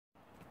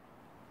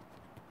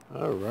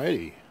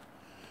Alrighty,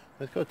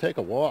 let's go take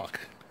a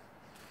walk.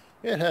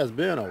 It has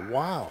been a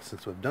while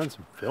since we've done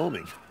some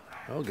filming.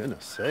 Oh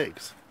goodness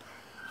sakes,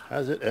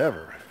 has it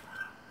ever.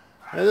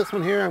 Now this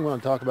one here I'm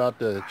going to talk about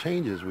the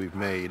changes we've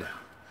made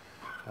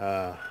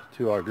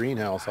to our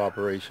greenhouse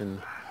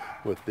operation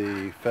with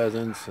the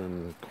pheasants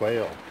and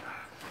quail.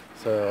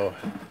 So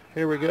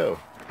here we go.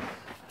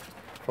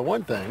 For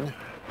one thing,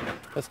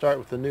 let's start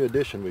with the new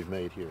addition we've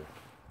made here.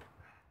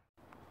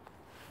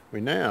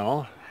 We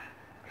now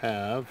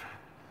have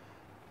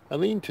a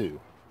lean-to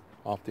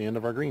off the end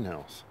of our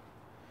greenhouse.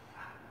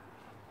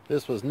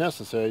 This was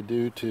necessary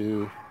due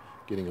to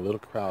getting a little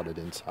crowded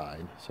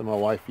inside. So my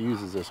wife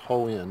uses this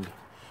whole end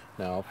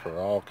now for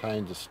all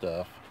kinds of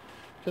stuff.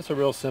 Just a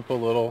real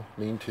simple little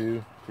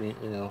lean-to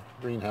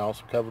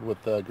greenhouse covered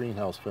with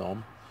greenhouse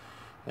film.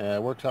 And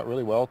it works out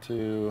really well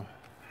to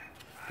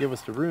give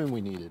us the room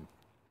we needed.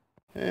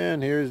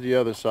 And here's the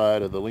other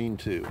side of the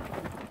lean-to.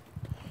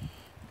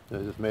 I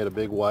just made a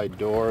big wide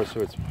door so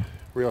it's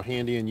real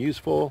handy and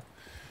useful.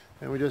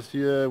 And we just,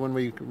 when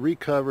we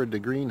recovered the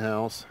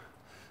greenhouse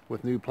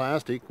with new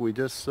plastic, we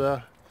just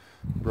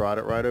brought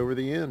it right over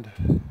the end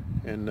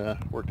and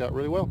worked out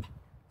really well.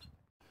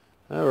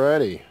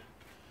 Alrighty,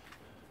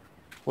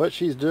 what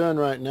she's doing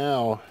right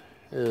now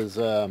is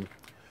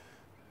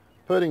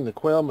putting the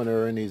quail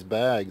manure in these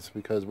bags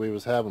because we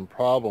was having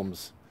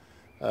problems.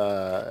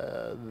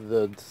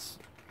 The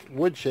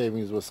wood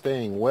shavings was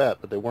staying wet,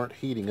 but they weren't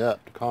heating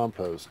up to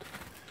compost.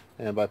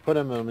 And by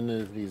putting them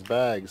into these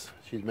bags,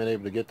 she's been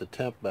able to get the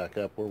temp back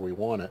up where we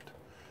want it.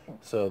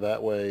 So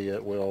that way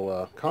it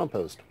will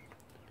compost.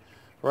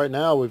 Right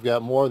now we've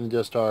got more than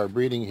just our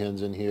breeding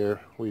hens in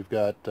here. We've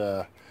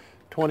got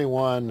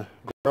 21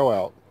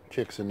 grow-out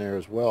chicks in there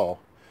as well.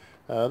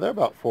 They're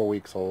about 4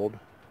 weeks old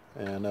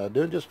and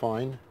doing just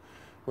fine.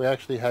 We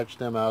actually hatched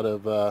them out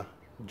of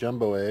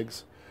jumbo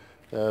eggs.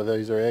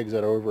 These are eggs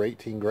that are over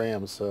 18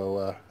 grams,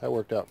 so that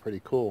worked out pretty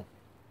cool.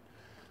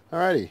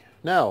 Alrighty,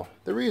 now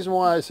the reason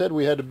why I said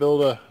we had to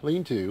build a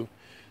lean-to,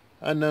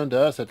 unknown to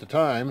us at the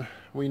time,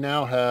 we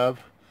now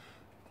have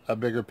a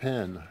bigger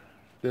pen.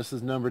 This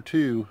is number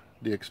 2,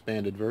 the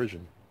expanded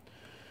version.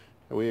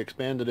 We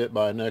expanded it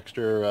by an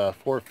extra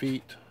 4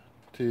 feet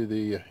to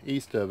the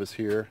east of us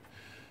here,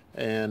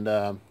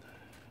 and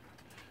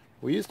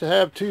we used to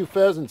have 2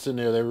 pheasants in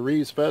there. They were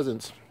Reeves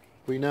pheasants.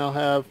 We now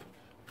have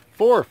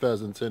 4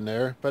 pheasants in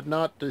there, but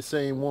not the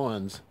same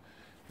ones.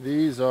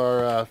 These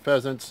are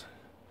pheasants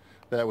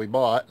that we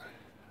bought,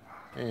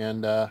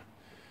 and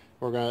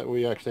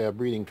we actually have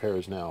breeding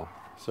pairs now.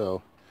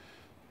 So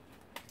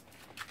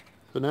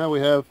now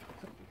we have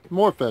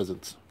more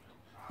pheasants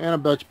and a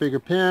much bigger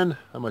pen,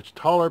 a much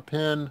taller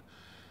pen,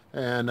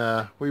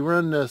 and we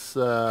run this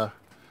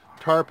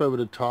tarp over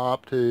the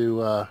top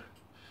to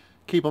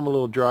keep them a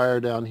little drier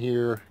down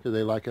here because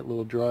they like it a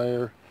little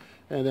drier.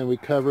 And then we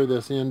cover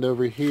this end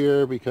over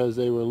here because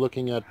they were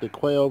looking at the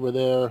quail over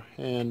there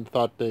and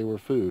thought they were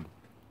food.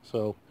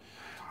 So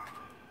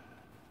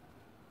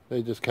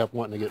they just kept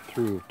wanting to get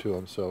through to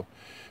them. So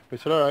we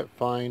said, all right,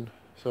 fine.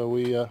 So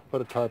we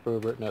put a tarp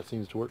over it, and that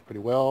seems to work pretty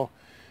well.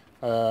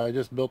 I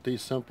just built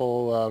these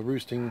simple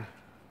roosting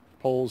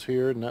poles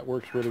here, and that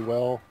works really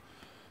well.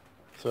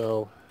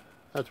 So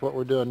that's what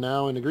we're doing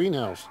now in the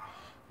greenhouse.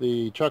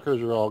 The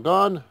chuckers are all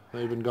gone.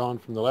 They've been gone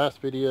from the last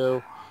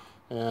video.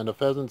 And the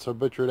pheasants are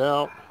butchered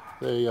out.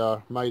 They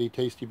are mighty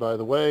tasty, by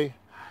the way.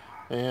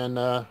 And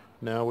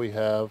now we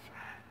have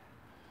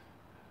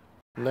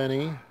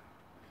Lenny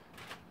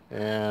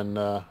and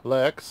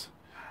Lex,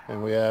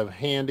 and we have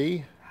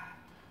Handy,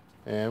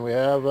 and we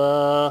have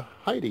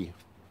Heidi.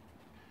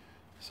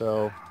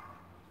 So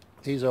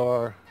these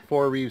are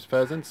 4 Reeves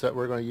pheasants that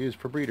we're going to use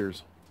for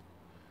breeders.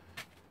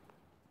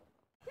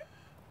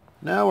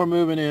 Now we're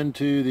moving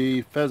into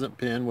the pheasant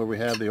pen where we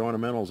have the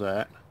ornamentals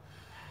at.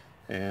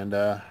 And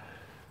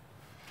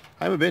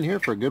I haven't been here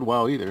for a good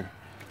while either.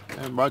 I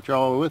haven't brought you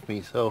all with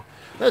me, so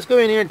let's go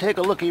in here and take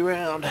a looky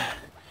around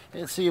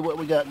and see what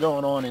we got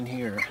going on in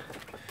here.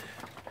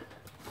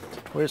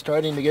 We're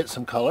starting to get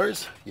some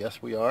colors.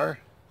 Yes, we are.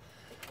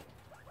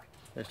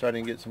 They're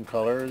starting to get some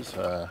colors.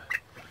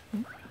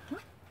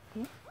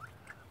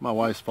 My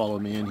wife's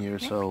followed me in here,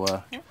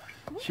 so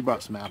she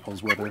brought some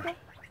apples with her,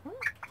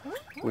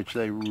 which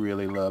they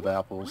really love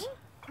apples.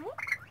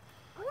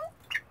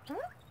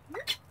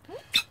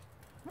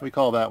 We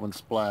call that one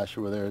Splash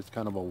over there. It's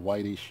kind of a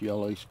whitish,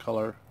 yellowish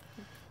color.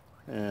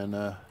 And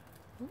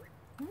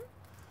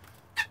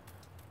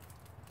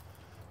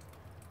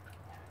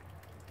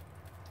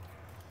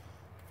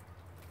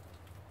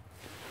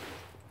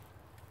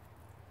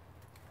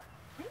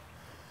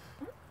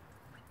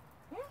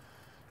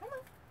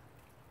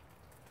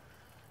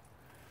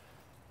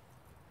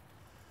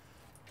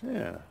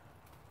yeah.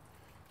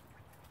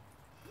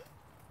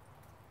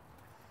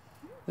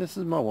 This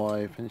is my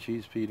wife, and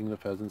she's feeding the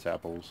pheasants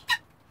apples.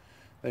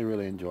 They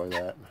really enjoy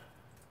that.